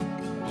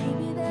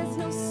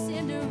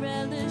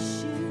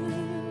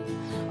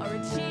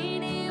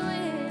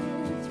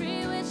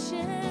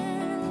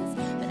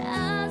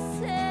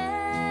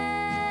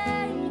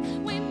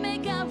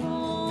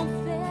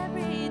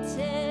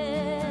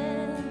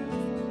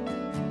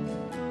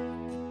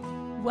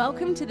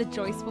Welcome to the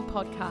Joyceful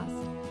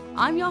Podcast.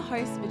 I'm your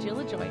host,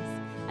 Virgilla Joyce,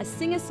 a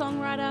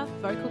singer-songwriter,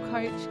 vocal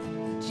coach,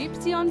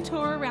 gypsy on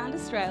tour around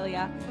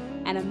Australia,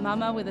 and a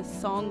mama with a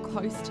song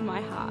close to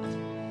my heart.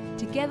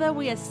 Together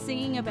we are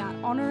singing about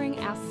honouring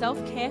our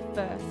self-care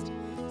first,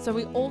 so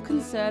we all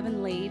can serve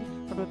and lead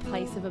from a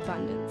place of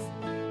abundance.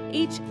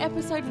 Each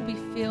episode will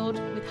be filled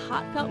with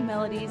heartfelt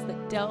melodies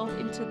that delve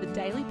into the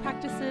daily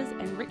practices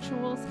and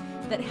rituals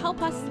that help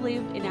us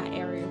live in our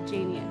area of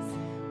genius,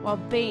 while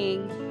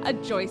being a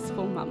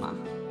joyful mama.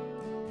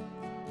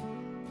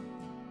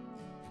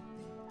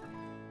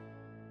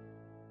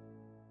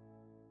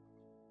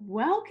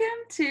 Welcome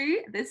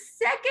to the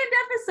second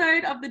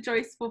episode of the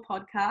Joyceful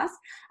Podcast.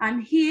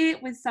 I'm here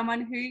with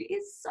someone who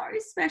is so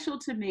special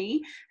to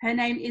me. Her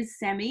name is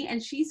Sammy,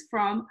 and she's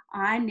from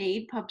I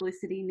Need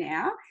Publicity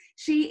Now.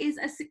 She is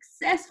a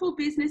successful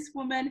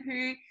businesswoman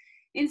who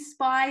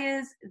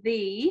inspires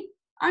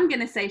I'm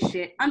going to say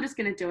shit. I'm just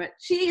going to do it.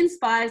 She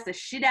inspires the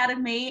shit out of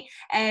me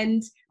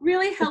and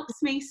really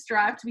helps me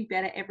strive to be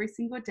better every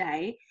single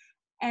day.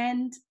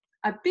 And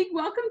a big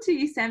welcome to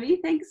you,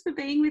 Sammy. Thanks for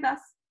being with us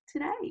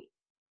today.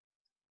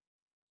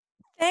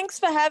 Thanks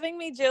for having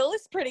me, Jill.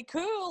 It's pretty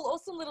cool.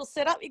 Awesome little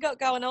setup you got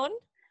going on.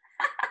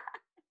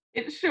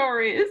 It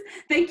sure is.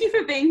 Thank you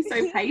for being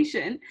so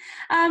patient.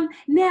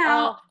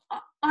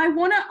 I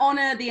want to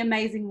honour the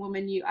amazing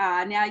woman you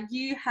are. Now,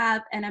 you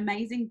have an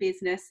amazing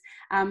business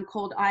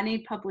called I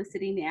Need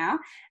Publicity Now,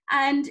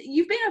 and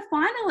you've been a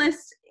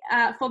finalist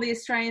for the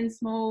Australian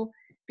Small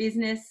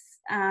Business.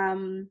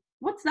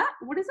 What's that?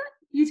 What is it?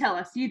 You tell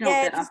us. You know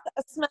better.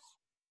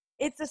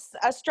 It's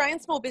a Australian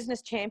Small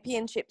Business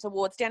Championships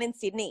Awards down in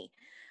Sydney.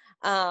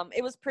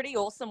 It was pretty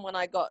awesome when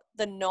I got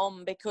the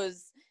nom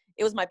because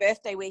it was my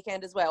birthday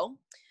weekend as well.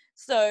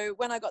 So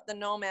when I got the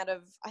nom out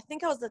of, I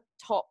think I was the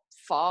top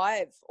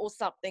 5 or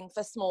something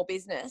for small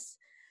business,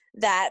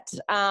 that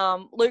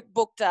Luke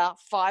booked a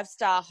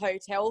 5-star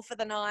hotel for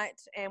the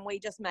night and we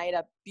just made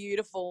a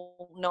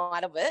beautiful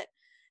night of it.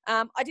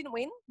 I didn't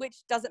win, which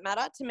doesn't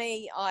matter. To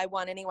me, I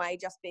won anyway,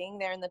 just being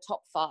there in the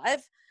top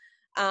 5.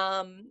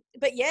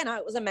 But yeah, no,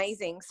 it was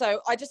amazing.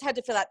 So I just had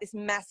to fill out this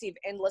massive,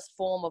 endless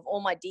form of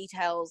all my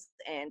details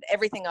and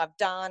everything I've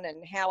done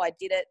and how I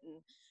did it and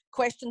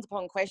questions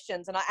upon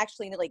questions. And I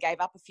actually nearly gave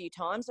up a few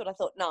times, but I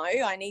thought, no,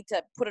 I need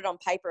to put it on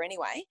paper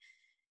anyway.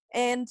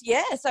 And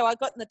yeah, so I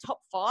got in the top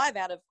 5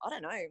 out of, I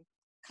don't know, a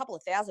couple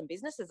of thousand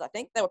businesses. I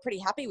think they were pretty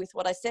happy with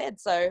what I said.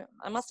 So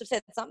I must have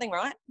said something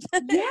right. Yeah,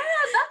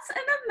 that's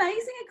an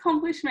amazing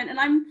accomplishment. And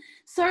I'm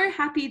so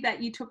happy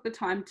that you took the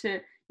time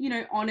to,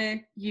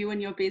 honour you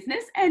and your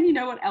business. And you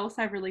know what else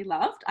I really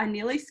loved? I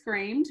nearly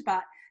screamed,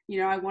 but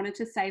I wanted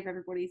to save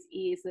everybody's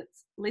ears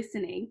that's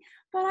listening.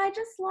 But I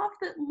just love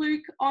that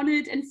Luke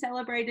honoured and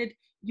celebrated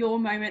your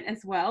moment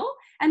as well.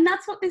 And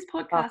that's what this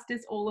podcast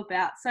is all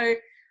about. So,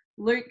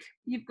 Luke,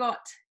 you've got,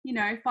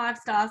 5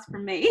 stars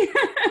from me.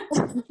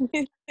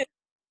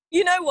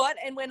 You know what?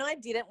 And when I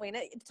didn't win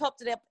it, it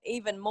topped it up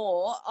even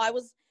more. I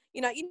was,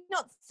 you're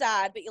not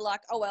sad, but you're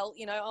like, oh, well,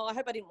 I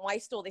hope I didn't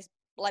waste all this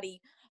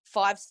bloody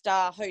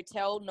 5-star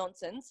hotel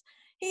nonsense.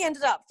 He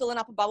ended up filling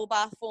up a bubble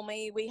bath for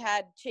me. We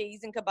had cheese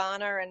and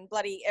cabana and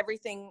bloody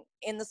everything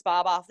in the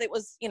spa bath. It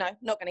was,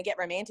 not going to get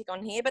romantic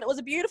on here, but it was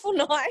a beautiful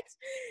night.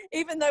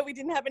 Even though we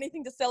didn't have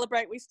anything to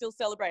celebrate, we still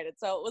celebrated.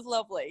 So it was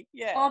lovely.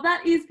 Yeah. Oh,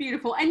 that is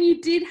beautiful. And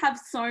you did have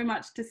so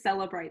much to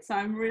celebrate. So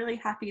I'm really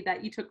happy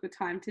that you took the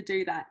time to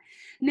do that.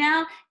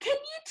 Now, can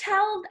you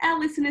tell our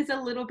listeners a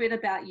little bit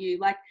about you?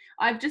 Like,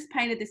 I've just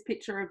painted this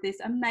picture of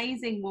this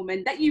amazing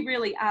woman that you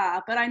really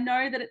are, but I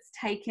know that it's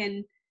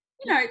taken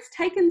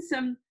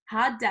some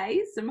hard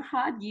days, some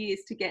hard years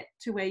to get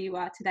to where you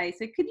are today.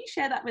 So could you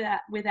share that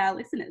with our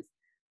listeners?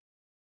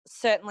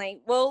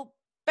 Certainly. Well,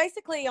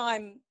 basically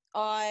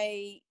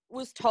I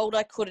was told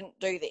I couldn't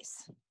do this.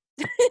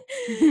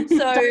 So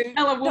don't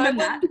tell a woman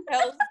that.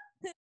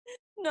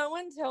 No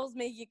one tells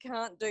me you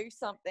can't do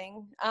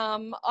something.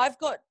 I've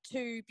got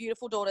 2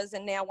 beautiful daughters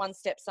and now 1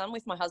 stepson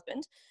with my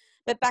husband.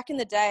 But back in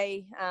the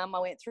day, I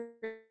went through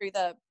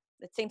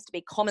it seems to be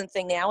a common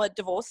thing now, a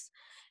divorce.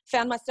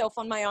 Found myself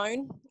on my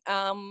own,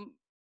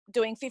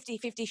 doing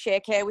 50-50 share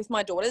care with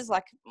my daughters.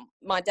 Like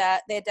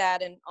their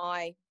dad and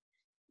I,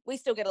 we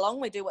still get along.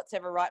 We do what's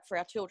ever right for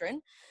our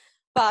children.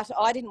 But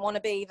I didn't want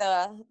to be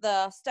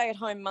the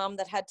stay-at-home mum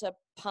that had to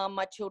palm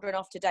my children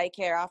off to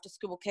daycare, after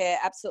school care,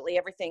 absolutely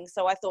everything.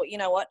 So I thought, you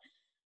know what?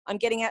 I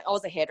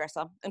was a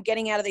hairdresser. I'm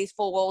getting out of these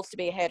 4 walls to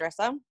be a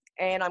hairdresser,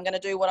 and I'm going to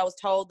do what I was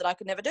told that I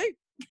could never do.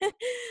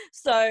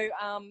 So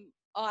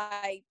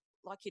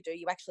like you do,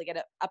 you actually get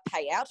a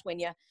payout when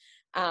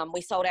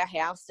we sold our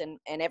house and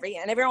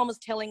everyone was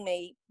telling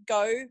me,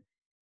 go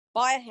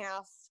buy a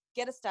house,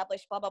 get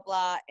established, blah, blah,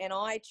 blah. And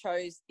I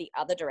chose the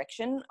other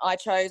direction. I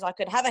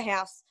could have a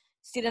house,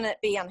 sit in it,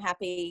 be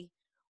unhappy,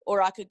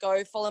 or I could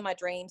go follow my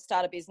dream,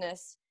 start a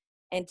business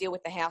and deal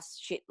with the house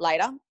shit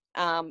later.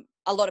 A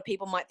lot of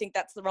people might think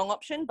that's the wrong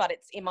option, but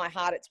it's in my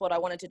heart. It's what I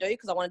wanted to do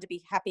because I wanted to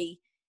be happy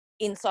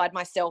inside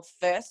myself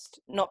first,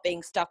 not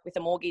being stuck with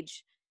a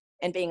mortgage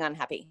and being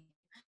unhappy.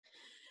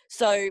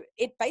 So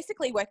it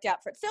basically worked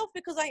out for itself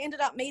because I ended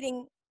up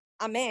meeting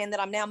a man that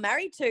I'm now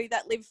married to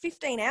that lived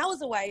 15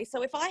 hours away.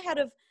 So if I had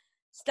have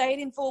stayed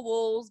in four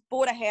walls,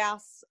 bought a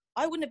house,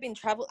 I wouldn't have been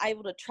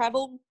able to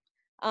travel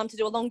to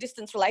do a long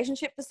distance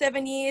relationship for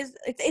 7 years.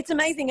 It's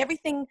amazing.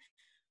 Everything,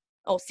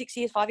 6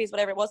 years, 5 years,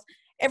 whatever it was,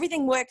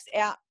 everything works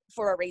out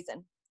for a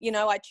reason. You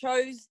know, I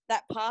chose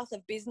that path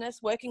of business,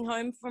 working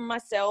home from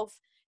myself,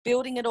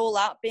 building it all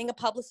up, being a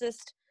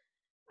publicist,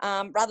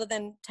 rather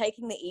than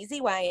taking the easy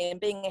way and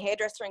being a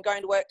hairdresser and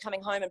going to work,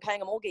 coming home and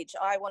paying a mortgage.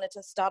 I wanted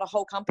to start a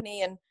whole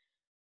company and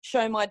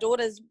show my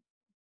daughters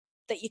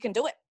that you can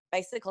do it,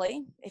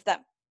 basically, if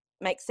that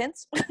makes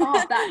sense.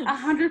 Oh,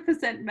 that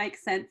 100%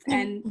 makes sense.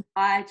 And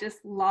I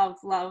just love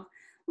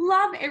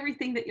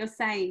everything that you're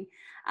saying.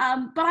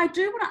 But I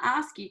do want to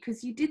ask you,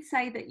 because you did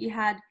say that you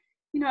had,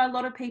 a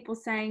lot of people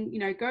saying,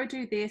 go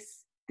do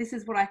this. This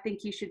is what I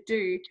think you should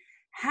do.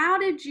 How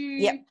did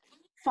you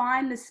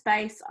find the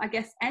space, I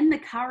guess, and the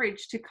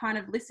courage to kind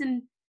of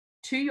listen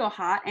to your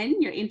heart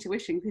and your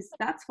intuition, because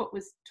that's what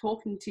was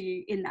talking to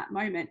you in that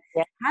moment?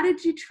 Yeah. How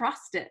did you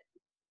trust it?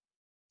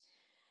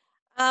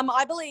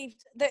 I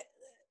believed that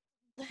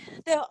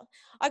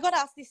I got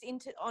asked this in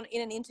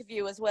an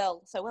interview as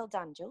well. So well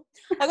done, Jill.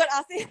 I got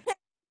asked this,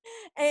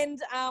 and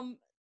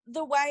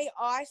the way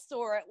I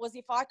saw it was,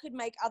 if I could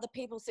make other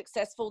people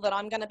successful, that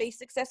I'm going to be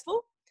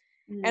successful.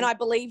 And I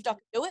believed I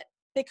could do it,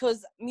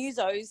 because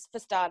musos, for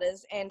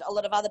starters, and a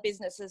lot of other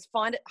businesses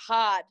find it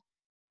hard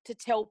to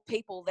tell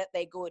people that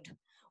they're good,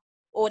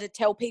 or to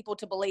tell people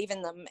to believe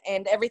in them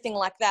and everything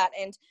like that.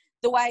 And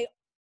the way,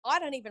 I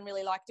don't even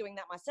really like doing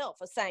that myself,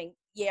 of saying,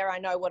 yeah, I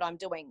know what I'm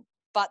doing.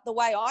 But the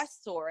way I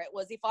saw it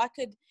was, if I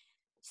could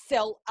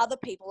sell other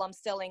people, I'm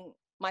selling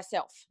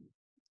myself,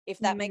 if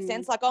that makes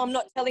sense. Like, I'm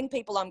not telling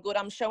people I'm good.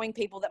 I'm showing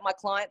people that my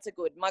clients are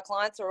good. My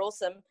clients are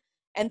awesome.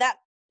 And that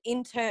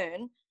in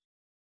turn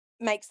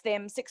makes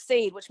them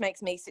succeed, which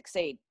makes me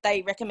succeed.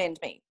 They recommend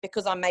me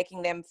because I'm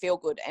making them feel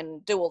good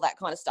and do all that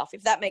kind of stuff,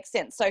 if that makes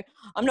sense. So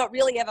I'm not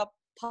really ever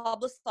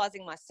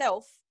publicizing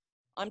myself.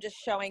 I'm just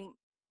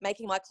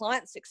making my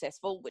clients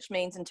successful, which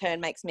means in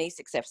turn makes me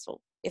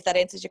successful, if that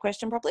answers your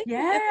question properly.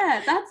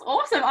 Yeah, that's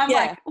awesome. I'm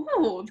like,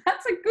 oh,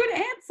 that's a good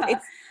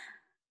answer.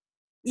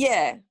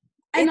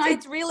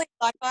 It's really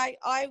like,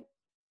 I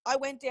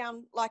went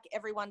down like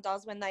everyone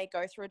does when they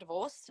go through a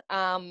divorce.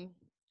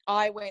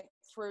 I went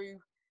through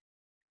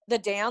the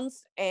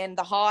downs and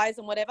the highs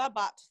and whatever,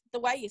 but the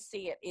way you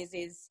see it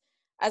is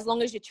as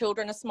long as your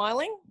children are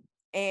smiling.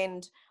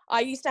 And I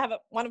used to have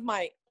one of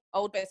my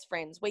old best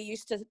friends, we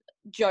used to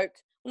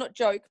not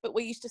joke, but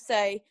we used to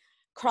say,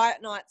 cry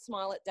at night,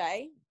 smile at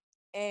day.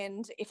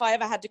 And if I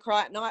ever had to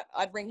cry at night,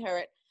 I'd ring her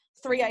at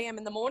 3 a.m.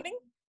 in the morning.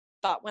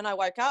 But when I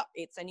woke up,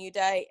 it's a new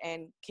day,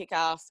 and kick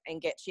ass and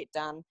get shit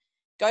done.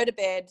 Go to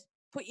bed,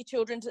 put your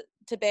children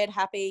to bed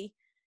happy.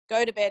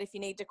 Go to bed. If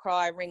you need to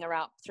cry, ring her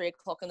up 3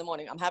 o'clock in the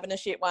morning. I'm having a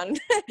shit one.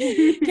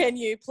 Can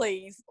you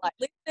please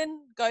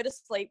listen, go to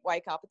sleep,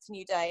 wake up. It's a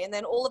new day. And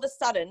then all of a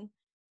sudden,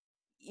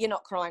 you're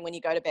not crying when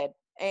you go to bed,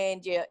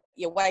 and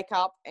you wake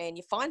up and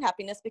you find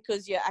happiness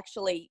because you're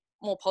actually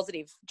more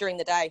positive during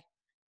the day,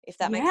 if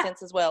that makes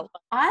sense as well.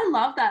 I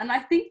love that. And I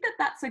think that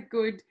that's a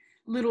good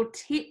little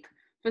tip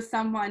for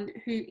someone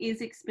who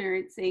is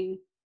experiencing,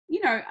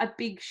 a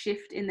big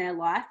shift in their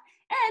life.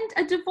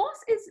 And a divorce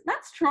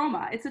that's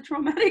trauma. It's a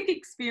traumatic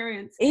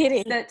experience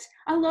that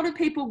a lot of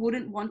people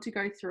wouldn't want to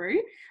go through,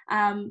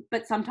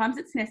 but sometimes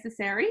it's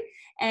necessary.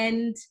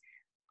 And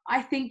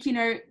I think,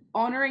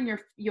 honoring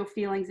your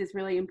feelings is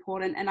really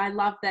important. And I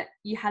love that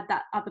you had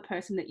that other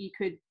person that you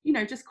could,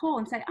 just call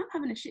and say, I'm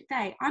having a shit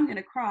day, I'm going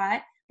to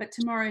cry, but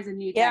tomorrow is a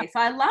new day. So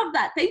I love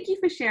that. Thank you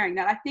for sharing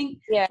that. I think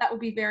that will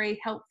be very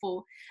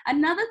helpful.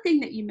 Another thing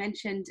that you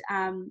mentioned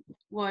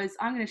was,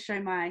 I'm going to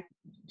show my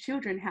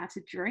children how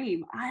to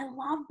dream. I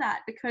love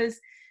that, because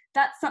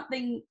that's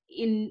something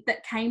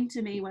that came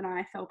to me when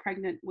I fell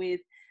pregnant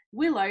with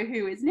Willow,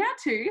 who is now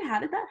 2. How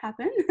did that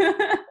happen?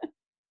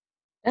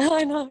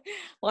 I know.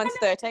 Mine's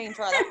 13.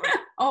 Try that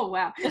one. Oh,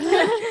 wow.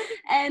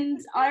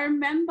 And I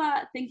remember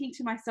thinking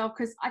to myself,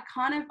 because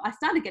I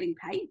started getting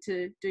paid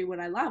to do what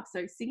I love.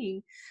 So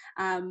singing,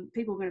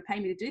 people were going to pay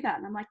me to do that.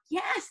 And I'm like,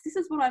 yes, this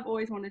is what I've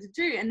always wanted to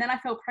do. And then I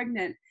fell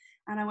pregnant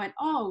and I went,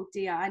 oh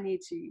dear, I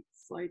need to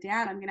slow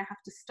down. I'm going to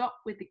have to stop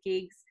with the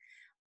gigs.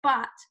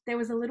 But there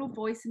was a little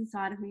voice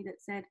inside of me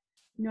that said,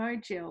 no,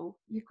 Jill,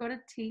 you've got to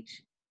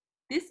teach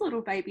this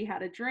little baby how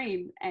to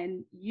dream,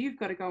 and you've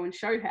got to go and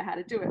show her how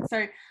to do it.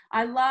 So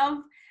I love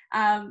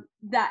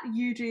that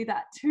you do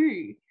that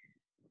too.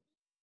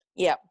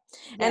 Yeah.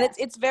 And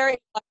it's very,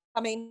 I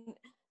mean,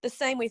 the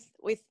same with,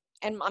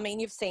 and I mean,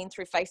 you've seen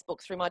through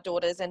Facebook, through my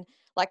daughters, and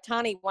like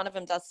Tani, one of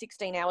them does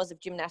 16 hours of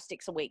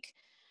gymnastics a week.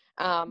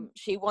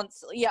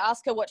 You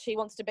ask her what she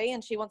wants to be,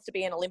 and she wants to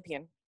be an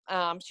Olympian.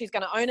 She's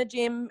going to own a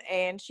gym,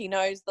 and she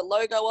knows the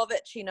logo of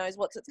it. She knows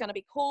what it's going to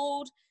be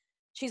called.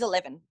 She's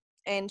 11.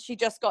 And she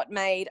just got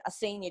made a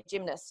senior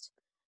gymnast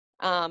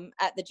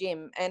at the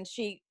gym. And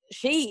she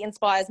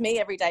inspires me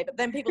every day. But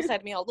then people say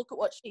to me, oh, look at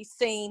what she's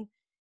seen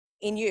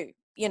in you.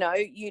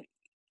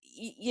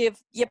 you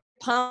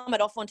palm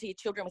it off onto your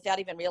children without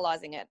even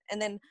realizing it.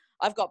 And then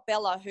I've got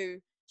Bella, who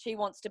she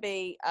wants to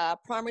be a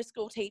primary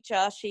school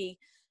teacher. She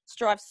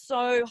strives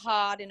so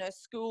hard in her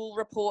school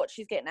report.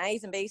 She's getting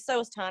A's and B's. So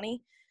is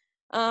Tani.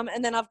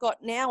 And then I've got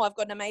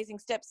an amazing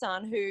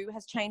stepson who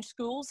has changed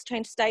schools,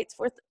 changed states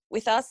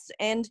with us.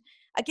 And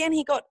again,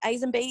 he got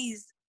A's and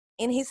B's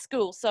in his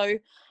school. So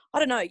I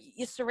don't know,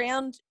 you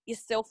surround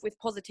yourself with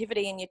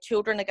positivity and your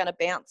children are going to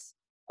bounce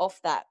off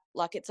that.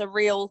 Like, it's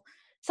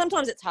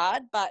sometimes it's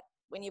hard, but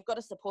when you've got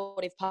a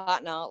supportive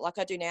partner like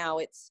I do now,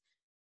 it's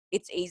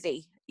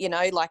easy. You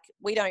know, like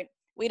we don't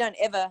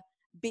ever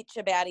bitch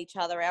about each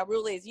other. Our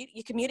rule is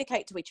you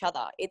communicate to each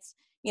other. It's,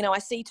 you know, I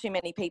see too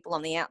many people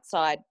on the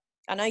outside.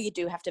 I know you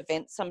do have to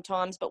vent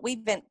sometimes, but we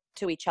vent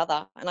to each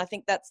other. And I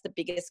think that's the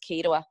biggest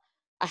key to a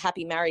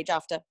happy marriage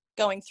after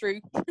going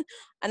through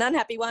an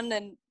unhappy one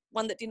and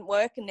one that didn't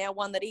work and now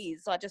one that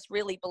is. I just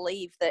really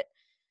believe that,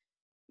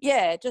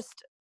 yeah,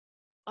 just,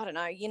 I don't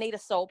know, you need a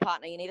soul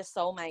partner, you need a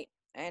soulmate.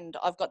 And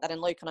I've got that in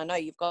Luke, and I know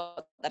you've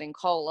got that in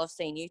Cole. I've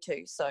seen you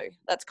too. So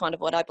that's kind of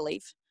what I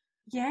believe.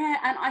 Yeah,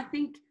 and I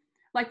think,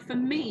 like, for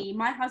me,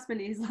 my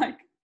husband is like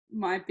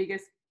my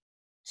biggest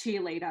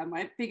cheerleader,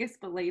 my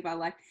biggest believer.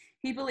 Like,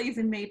 he believes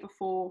in me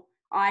before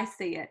I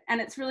see it. And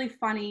it's really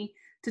funny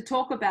to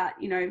talk about,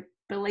 you know,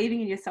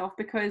 believing in yourself,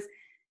 because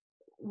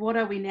what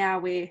are we now?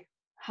 We're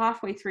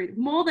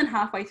more than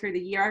halfway through the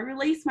year. I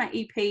released my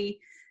EP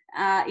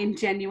in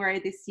January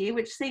this year,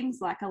 which seems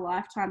like a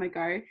lifetime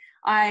ago.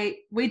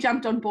 We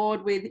jumped on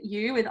board with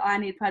I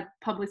Need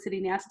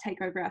Publicity Now to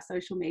take over our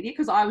social media,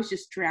 because I was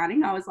just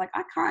drowning. I was like,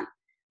 I can't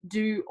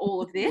do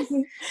all of this.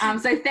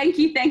 So thank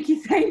you. And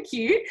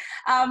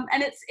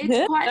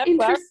it's quite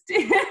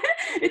interesting.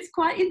 It's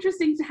quite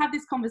interesting to have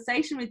this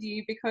conversation with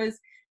you, because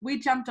we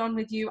jumped on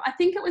with you, I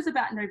think it was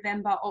about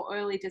November or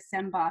early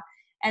December,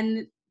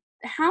 and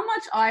how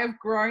much I have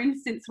grown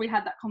since we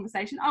had that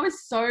conversation. I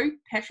was so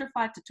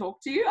petrified to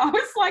talk to you. I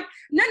was like,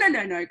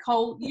 no,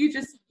 Cole, you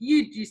just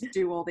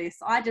do all this.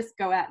 I just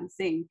go out and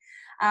sing.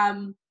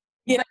 Yeah.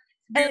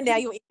 And now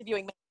you're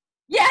interviewing me.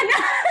 Yeah. No.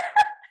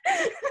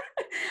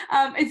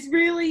 It's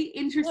really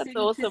interesting. That's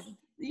awesome.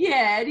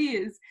 Yeah, it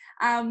is.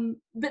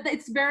 But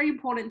it's very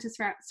important to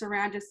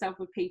surround yourself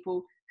with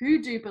people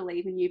who do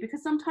believe in you,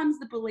 because sometimes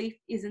the belief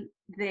isn't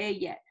there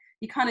yet.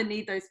 You kind of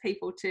need those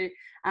people to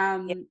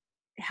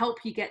help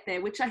you get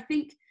there, which I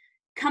think,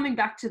 coming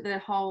back to the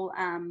whole,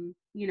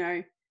 you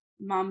know,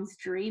 mums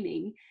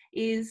dreaming,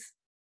 is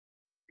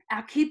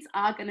our kids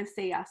are going to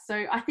see us.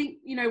 So I think,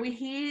 you know, we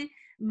hear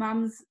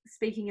mums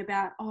speaking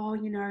about, oh,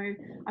 you know,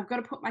 I've got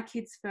to put my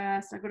kids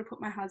first. I've got to put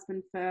my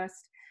husband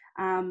first,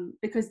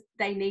 because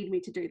they need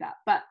me to do that.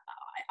 But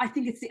I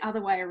think it's the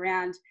other way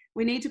around.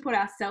 We need to put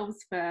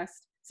ourselves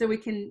first so we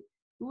can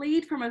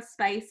lead from a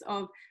space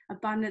of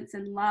abundance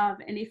and love.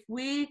 And if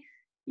we're,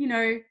 you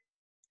know,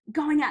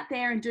 going out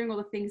there and doing all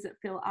the things that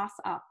fill us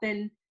up,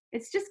 then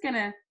it's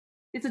a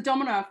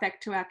domino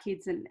effect to our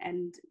kids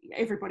and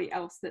everybody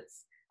else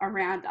that's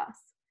around us.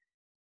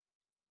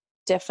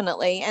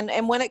 Definitely.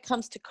 And when it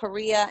comes to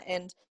career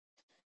and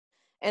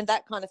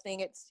that kind of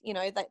thing, it's, you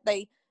know, that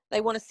they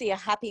want to see a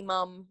happy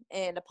mum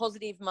and a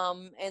positive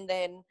mum, and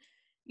then,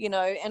 you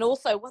know, and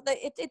also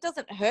it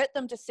doesn't hurt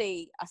them to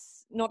see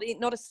us, not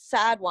a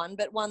sad one,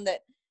 but one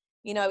that,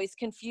 you know, is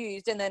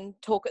confused, and then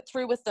talk it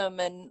through with them.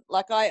 And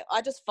like, I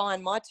just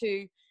find my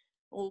two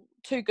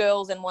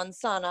girls and one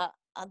son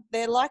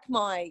they're like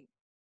I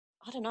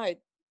don't know,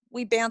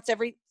 we bounce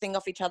everything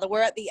off each other.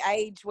 We're at the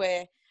age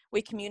where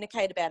we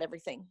communicate about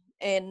everything.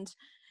 And,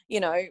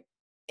 you know,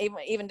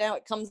 even now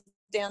it comes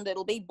down to,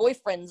 it'll be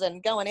boyfriends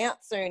and going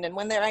out soon, and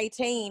when they're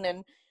 18,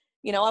 and,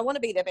 you know, I want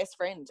to be their best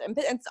friend. And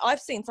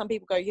I've seen some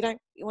people go, you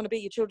want to be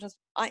your children's.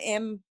 I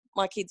am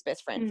my kid's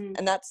best friend.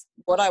 And that's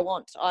what I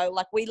want.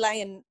 We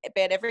lay in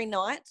bed every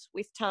night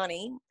with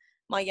Tani,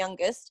 my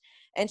youngest,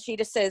 and she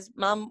just says,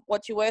 Mum,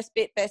 what's your worst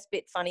bit, best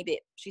bit, funny bit?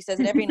 She says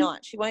it every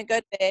night. She won't go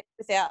to bed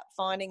without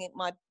finding it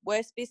my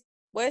worst bit,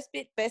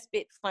 best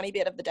bit, funny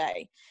bit of the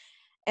day.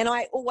 And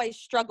I always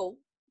struggle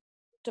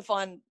to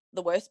find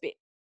the worst bit.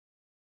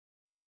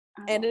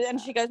 And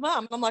she goes,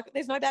 Mum, I'm like,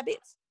 there's no bad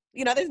bits.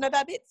 You know, there's no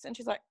bad bits. And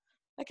she's like,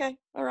 okay,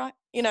 all right.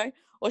 You know,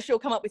 or she'll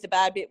come up with a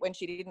bad bit when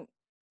she didn't,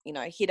 you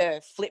know, hit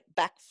a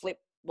back flip,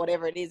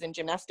 whatever it is in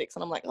gymnastics.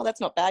 And I'm like, oh,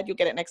 that's not bad. You'll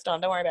get it next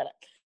time. Don't worry about it.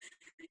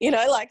 You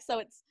know, like,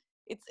 so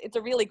it's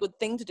a really good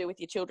thing to do with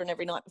your children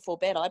every night before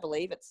bed. I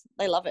believe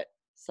they love it.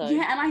 So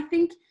yeah. And I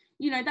think,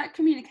 you know, that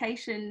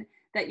communication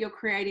that you're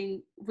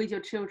creating with your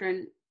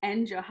children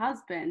and your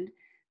husband,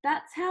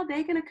 that's how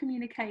they're going to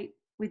communicate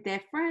with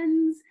their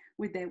friends,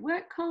 with their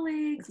work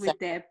colleagues, with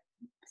their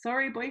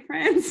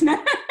boyfriends.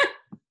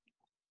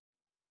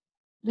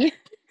 No,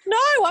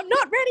 I'm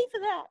not ready for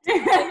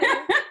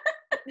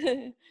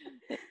that.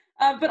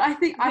 But I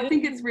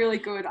think it's really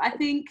good. I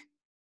think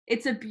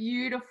it's a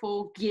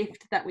beautiful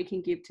gift that we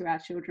can give to our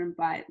children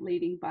by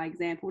leading by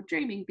example,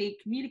 dreaming big,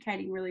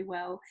 communicating really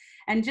well,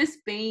 and just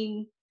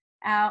being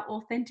our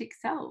authentic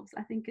selves.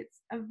 I think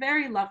it's a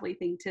very lovely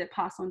thing to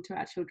pass on to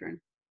our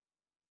children.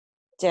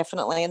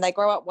 Definitely. And they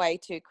grow up way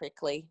too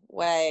quickly,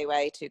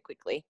 way too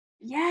quickly.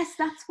 Yes,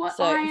 that's what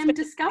So, I am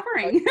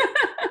discovering.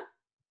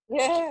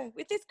 yeah,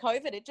 with this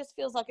COVID, it just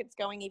feels like it's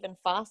going even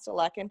faster.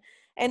 Like,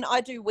 and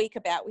I do week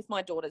about with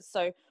my daughters.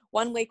 So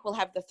 1 week we'll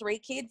have the 3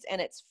 kids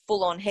and it's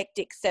full on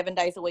hectic 7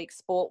 days a week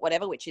sport,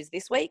 whatever, which is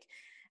this week.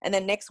 And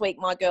then next week,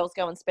 my girls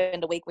go and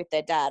spend a week with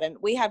their dad. And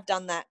we have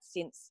done that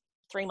since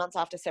 3 months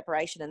after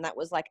separation. And that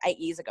was like 8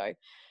 years ago.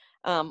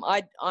 I'm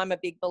a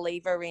big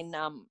believer in,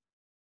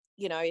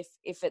 you know,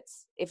 if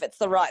it's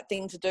the right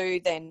thing to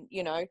do, then,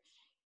 you know,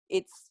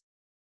 it's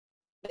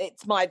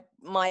my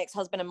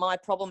ex-husband and my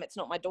problem. It's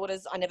not my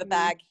daughter's. I never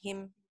bag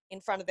him in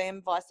front of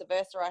them, vice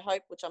versa, I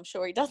hope, which I'm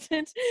sure he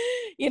doesn't,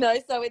 you know.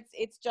 So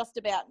it's just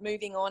about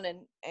moving on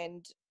and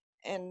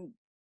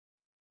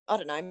I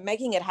don't know,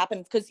 making it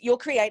happen, because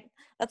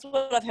that's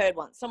what I've heard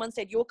once. Someone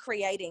said, you're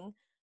creating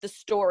the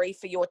story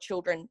for your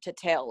children to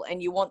tell,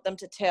 and you want them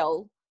to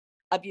tell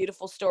a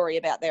beautiful story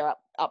about their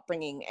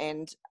upbringing,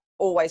 and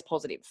always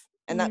positive.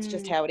 And that's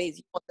just how it is.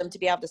 You want them to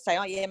be able to say,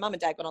 oh yeah, mum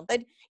and dad got on.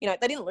 They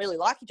didn't really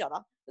like each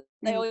other.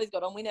 They always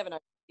got on. We never know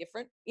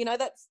different. You know,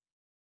 that's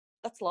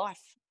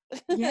life.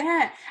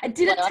 Yeah. And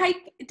did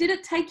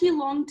it take you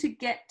long to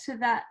get to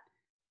that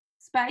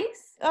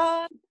space?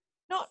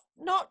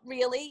 Not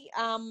really.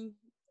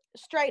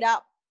 Straight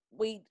up,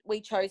 we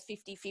chose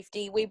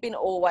 50-50. We've been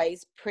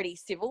always pretty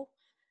civil.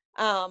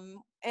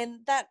 And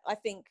that, I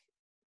think,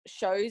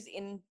 shows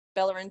in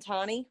Bella and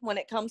Tani when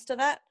it comes to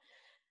that.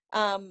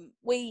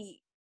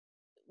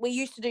 We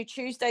used to do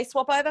Tuesday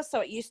swap over,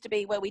 so it used to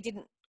be where we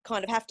didn't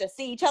kind of have to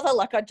see each other.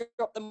 Like, I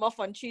drop them off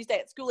on Tuesday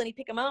at school and he'd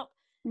pick them up.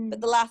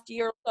 But the last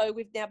year or so,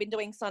 we've now been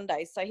doing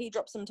Sundays. So he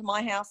drops them to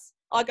my house.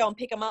 I go and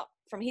pick them up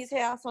from his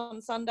house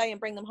on Sunday and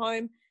bring them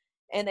home.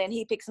 And then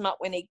he picks them up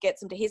when he gets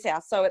them to his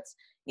house. So it's,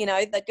 you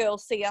know, the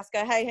girls see us,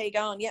 go, hey, how you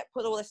going? Yep,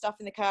 put all their stuff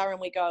in the car and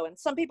we go. And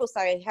some people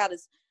say, how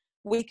does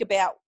week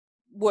about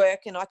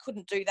work? And I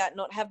couldn't do that,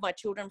 not have my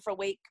children for a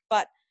week.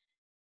 But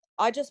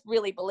I just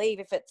really believe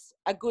if it's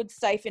a good,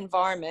 safe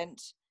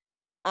environment,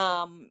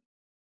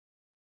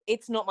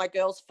 it's not my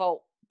girls'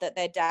 fault that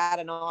their dad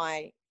and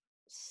I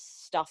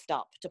stuffed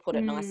up, to put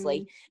it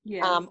nicely.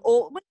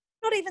 Or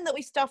not even that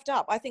we stuffed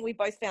up. I think we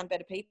both found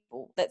better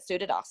people that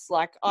suited us.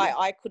 Like,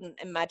 I couldn't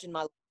imagine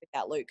my life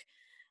without Luke.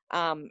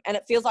 And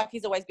it feels like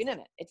he's always been in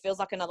it. It feels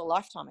like another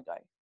lifetime ago.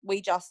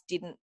 We just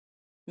didn't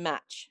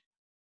match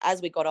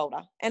as we got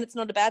older. And it's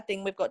not a bad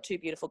thing. We've got 2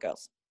 beautiful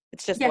girls.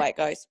 It's just the way it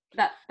goes.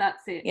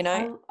 That's it. You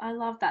know? I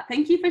love that.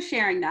 Thank you for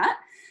sharing that.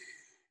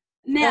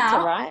 Now, that's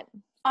all right.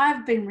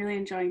 I've been really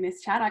enjoying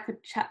this chat. I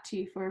could chat to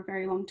you for a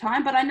very long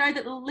time, but I know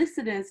that the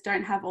listeners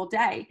don't have all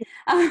day.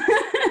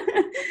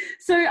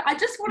 So I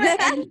just want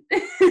to end.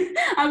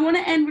 I want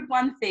to end with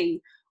one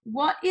thing.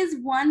 What is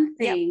one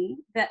thing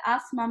that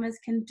us mamas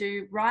can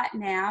do right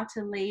now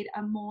to lead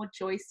a more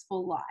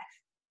joyful life?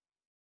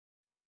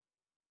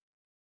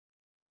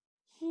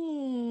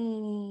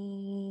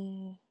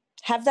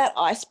 Have that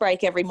ice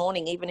break every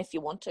morning, even if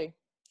you want to.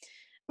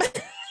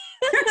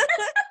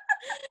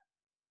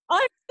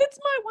 It's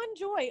my one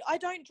joy. I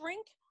don't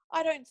drink.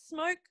 I don't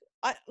smoke.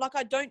 I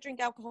don't drink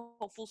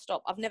alcohol, full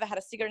stop. I've never had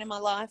a cigarette in my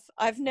life.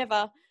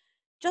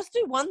 Just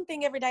do one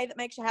thing every day that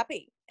makes you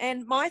happy.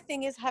 And my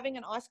thing is having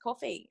an iced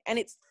coffee, and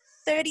it's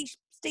 30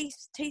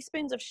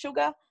 teaspoons of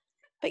sugar.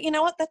 But you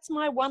know what? That's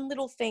my one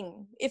little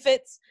thing. If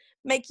it's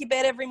make your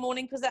bed every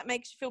morning because that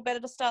makes you feel better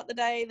to start the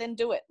day, then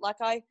do it. Like,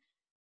 I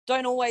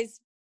don't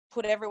always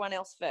put everyone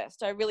else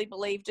first. I really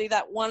believe do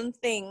that one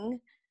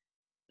thing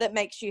that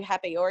makes you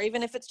happy. Or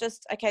even if it's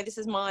just, okay, this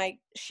is my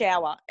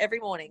shower every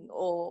morning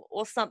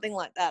or something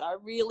like that. I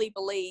really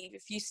believe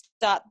if you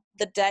start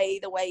the day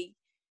the way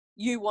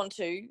you want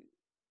to,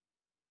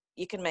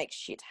 you can make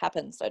shit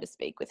happen, so to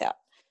speak, without,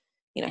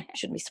 you know,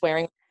 shouldn't be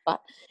swearing. But,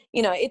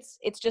 you know, it's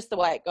just the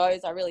way it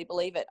goes. I really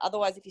believe it.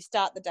 Otherwise, if you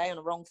start the day on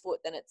the wrong foot,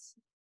 then it's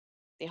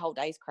the whole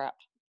day's crap.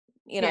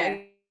 You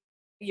know,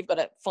 you've got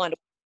to find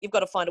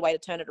a way to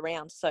turn it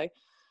around. So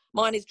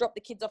mine is drop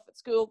the kids off at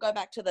school, go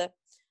back to the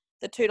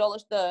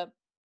 $2, the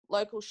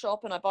local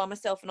shop, and I buy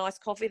myself a nice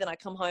coffee. Then I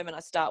come home and I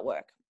start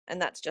work. And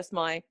that's just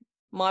my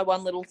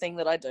one little thing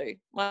that I do.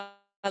 My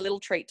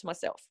little treat to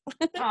myself.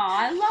 Oh,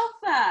 I love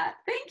that.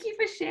 Thank you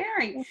for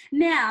sharing.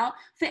 Now,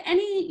 for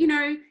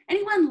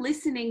anyone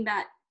listening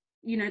that,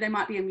 you know, they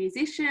might be a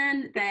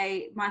musician,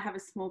 they might have a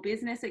small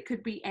business. It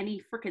could be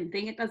any freaking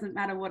thing. It doesn't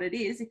matter what it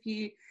is. If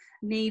you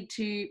need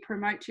to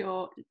promote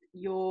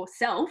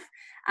yourself,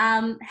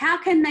 how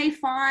can they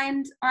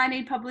find I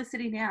Need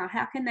Publicity Now?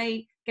 How can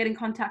they get in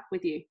contact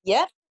with you?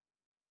 Yep.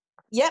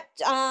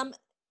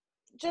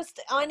 Just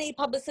I need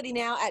publicity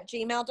now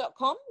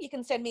 @gmail.com. You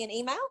can send me an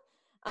email.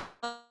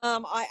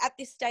 At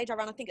this stage, I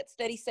run, I think it's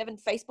 37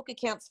 Facebook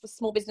accounts for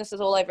small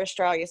businesses all over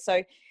Australia.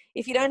 So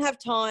if you don't have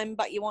time,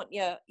 but you want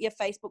your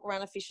Facebook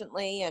run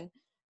efficiently and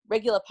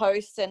regular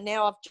posts, and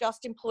now I've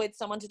just employed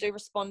someone to do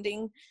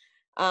responding,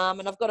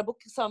 and I've got a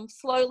book, so I'm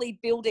slowly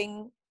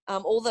building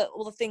all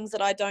the things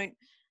that I don't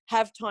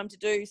have time to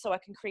do so I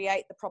can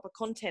create the proper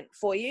content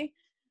for you.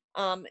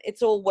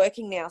 It's all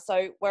working now.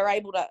 So we're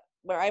able to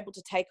we're able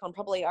to take on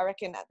probably, I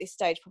reckon at this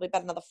stage, probably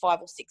about another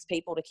 5 or 6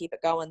 people to keep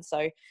it going.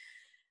 So,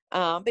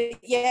 but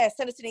yeah,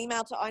 send us an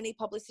email to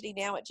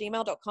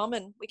ineedpublicitynow@gmail.com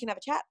and we can have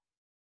a chat.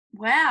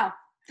 Wow.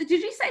 So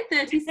did you say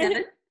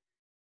 37?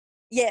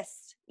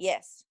 Yes.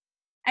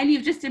 And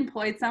you've just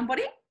employed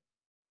somebody?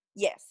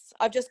 Yes.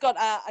 I've just got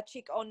a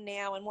chick on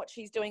now, and what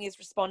she's doing is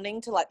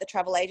responding to like the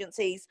travel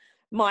agencies,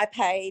 my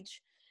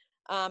page,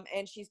 and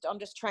I'm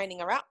just training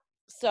her up.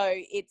 So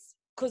it's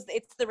because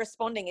it's the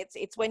responding.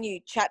 It's when you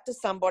chat to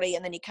somebody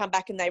and then you come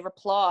back and they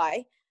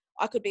reply.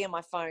 I could be on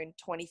my phone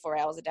 24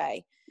 hours a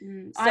day.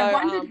 So, I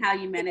wondered how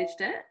you managed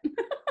it.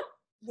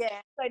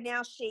 Yeah. So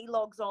now she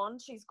logs on.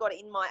 She's got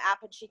it in my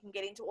app and she can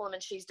get into all of them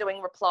and she's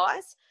doing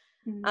replies.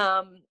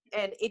 And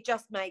it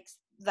just makes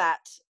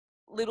that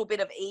little bit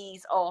of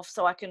ease off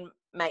so I can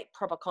make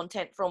proper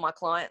content for all my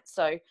clients.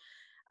 So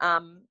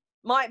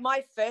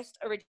my first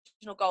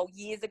original goal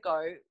years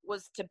ago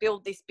was to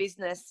build this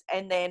business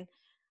and then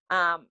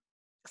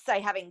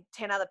say having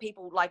 10 other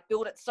people, like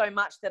build it so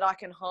much that I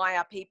can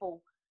hire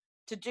people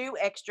to do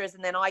extras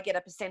and then I get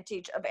a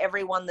percentage of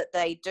everyone that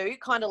they do,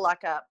 kind of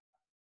like a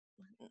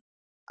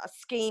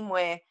scheme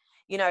where,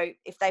 you know,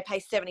 if they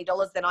pay $70,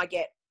 then I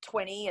get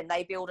 20 and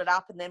they build it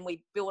up and then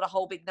we build a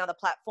whole big another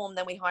platform,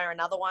 then we hire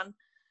another one.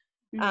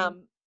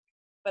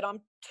 But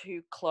I'm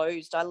too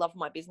closed. I love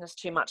my business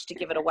too much to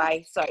give it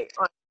away. So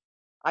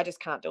I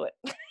just can't do it.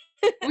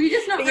 Well, you're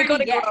just not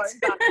ready yet. Grow,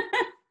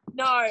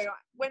 no,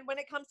 when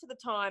it comes to the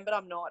time, but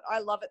I'm not. I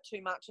love it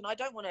too much and I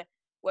don't want to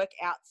work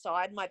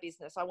outside my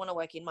business. I want to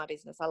work in my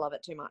business. I love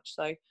it too much.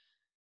 So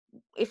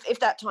if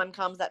that time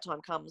comes,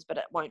 but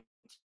it won't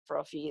for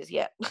a few years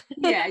yet.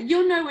 Yeah,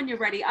 you'll know when you're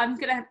ready. I'm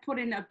going to put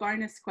in a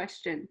bonus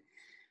question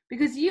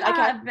because you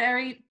are a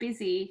very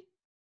busy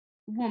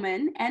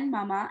woman and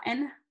mama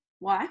and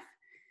wife.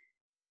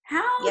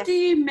 How do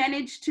you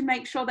manage to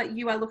make sure that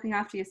you are looking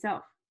after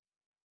yourself?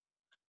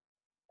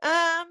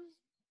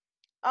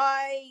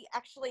 I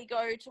actually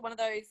go to one of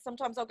those,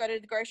 sometimes I'll go to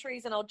the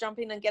groceries and I'll jump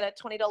in and get a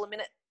 $20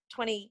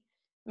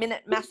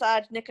 minute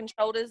massage, neck and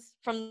shoulders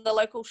from the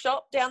local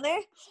shop down there.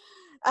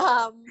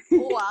 And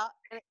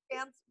it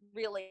sounds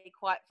really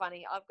quite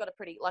funny. I've got a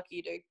pretty, like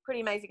you do,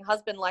 pretty amazing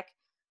husband. Like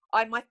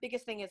my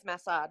biggest thing is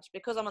massage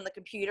because I'm on the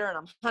computer and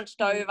I'm hunched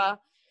over.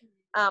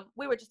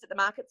 We were just at the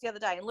markets the other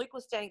day and Luke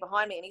was standing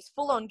behind me and he's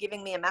full on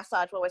giving me a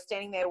massage while we're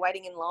standing there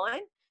waiting in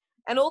line.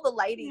 And all the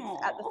ladies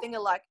at the thing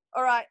are like,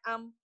 all right,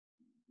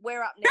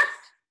 we're up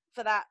next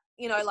for that,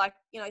 you know, like,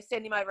 you know,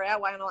 send him over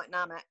our way. And I'm like,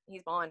 nah, Matt,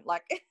 he's mine.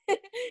 Like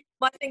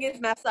my thing is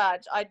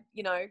massage.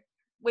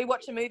 We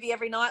watch a movie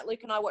every night. Luke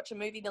and I watch a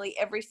movie nearly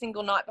every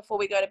single night before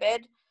we go to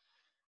bed.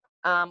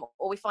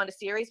 Or we find a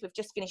series. We've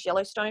just finished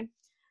Yellowstone.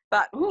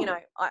 But, you know,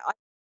 I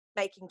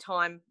making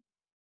time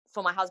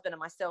for my husband and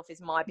myself is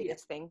my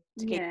biggest thing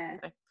to keep. Yeah. You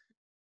know,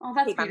 oh,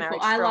 that's beautiful.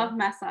 I love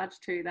massage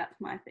too. That's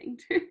my thing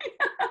too.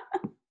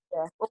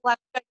 Yeah. We'll have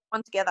to go get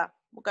one together.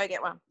 We'll go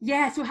get one.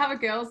 Yes, we'll have a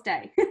girls'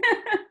 day.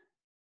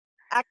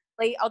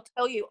 Actually, I'll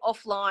tell you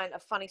offline a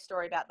funny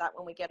story about that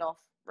when we get off.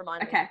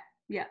 Remind me. Okay.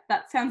 Yeah,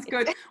 that sounds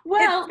good.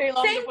 Well,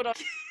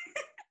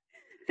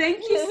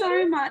 thank you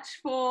so much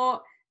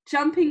for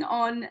jumping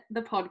on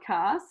the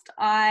podcast.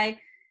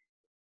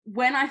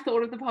 When I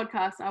thought of the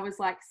podcast, I was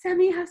like,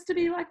 Sammy has to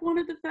be like one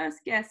of the first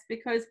guests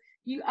because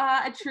you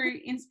are a true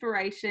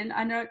inspiration.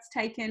 I know it's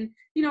taken,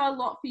 you know, a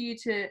lot for you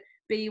to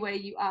be where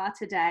you are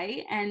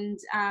today. And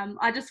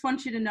I just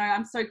want you to know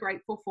I'm so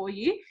grateful for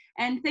you.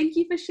 And thank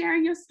you for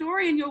sharing your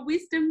story and your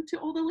wisdom to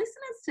all the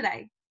listeners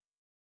today.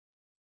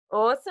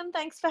 Awesome.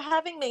 Thanks for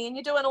having me. And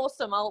you're doing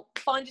awesome. I'll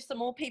find you some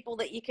more people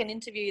that you can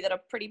interview that are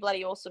pretty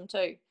bloody awesome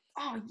too.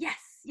 Oh, yes.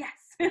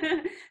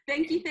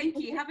 Thank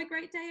you. Have a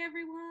great day,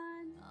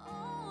 everyone.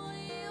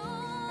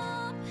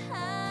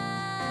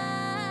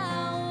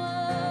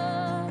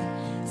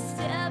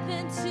 Step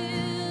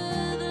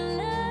into the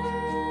light.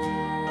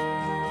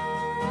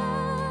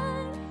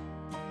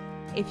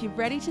 If you're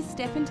ready to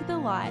step into the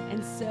light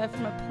and serve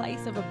from a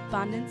place of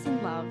abundance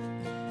and love,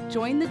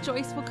 join the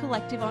Joyceful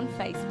Collective on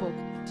Facebook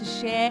to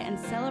share and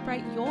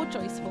celebrate your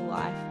joyful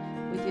life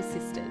with your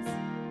sisters.